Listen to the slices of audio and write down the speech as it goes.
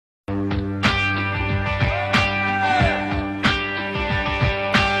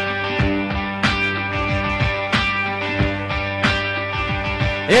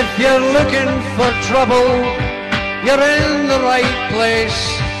If you're looking for trouble, you're in the right place.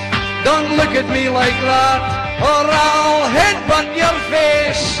 Don't look at me like that, or I'll headbutt your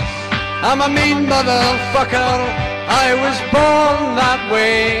face. I'm a mean motherfucker, I was born that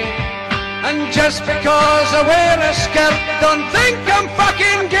way. And just because I wear a skirt, don't think I'm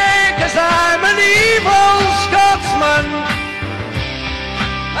fucking gay, 'cause I'm an evil Scotsman,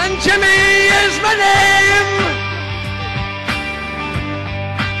 and Jimmy is my name.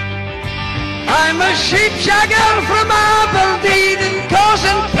 I'm a sheepshagger from Aberdeen, and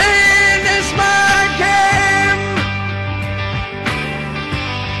causing pain is my game.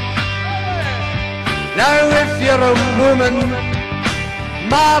 Now if you're a woman,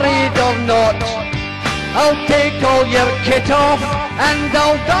 married or not, I'll take all your kit off and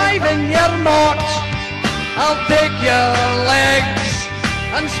I'll dive in your knot. I'll take your legs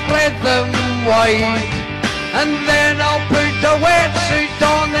and spread them wide, and then I'll put a wetsuit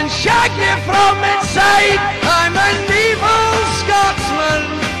on and shag you from inside. I'm an evil Scotsman,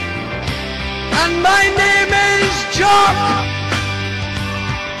 and my name is Jock.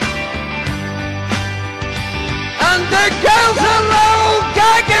 And the girls are all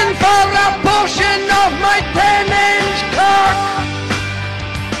gagging for a portion of my 10-inch cock.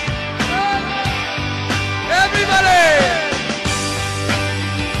 Everybody!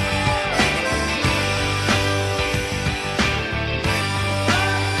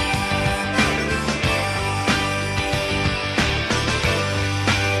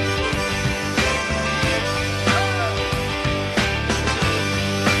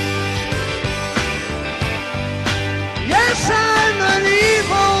 Yes, I'm an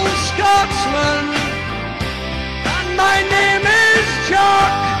evil Scotsman, and my name is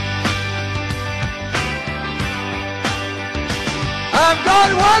Jock. I've got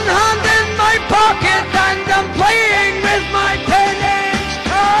one hand in my pocket and I'm playing with my 10-inch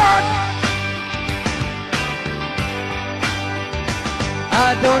cock. I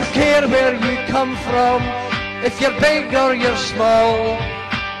don't care where you come from, if you're big or you're small.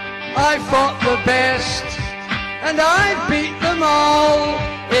 I fought the best, and I've beat them all.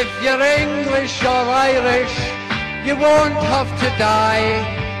 If you're English or Irish, you won't have to die.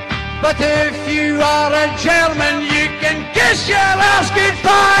 But if you are a German, you can kiss your ass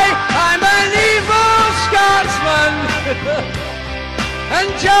goodbye. I'm an evil Scotsman, and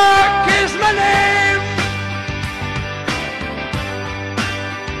Jock is my name.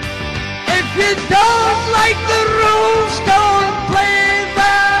 If you don't like the rules, don't play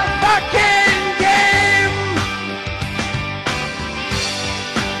the fucking game.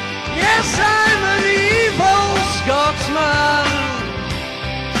 Yes, I'm an evil Scotsman.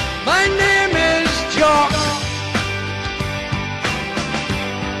 My name is Jock.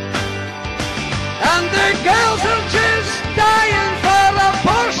 And the girls are just dying for a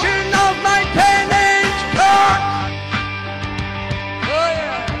portion of my 10-inch cock. Oh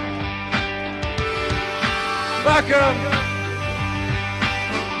yeah. Fucker.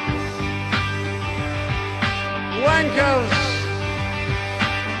 Wankers.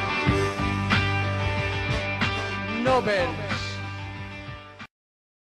 No bed.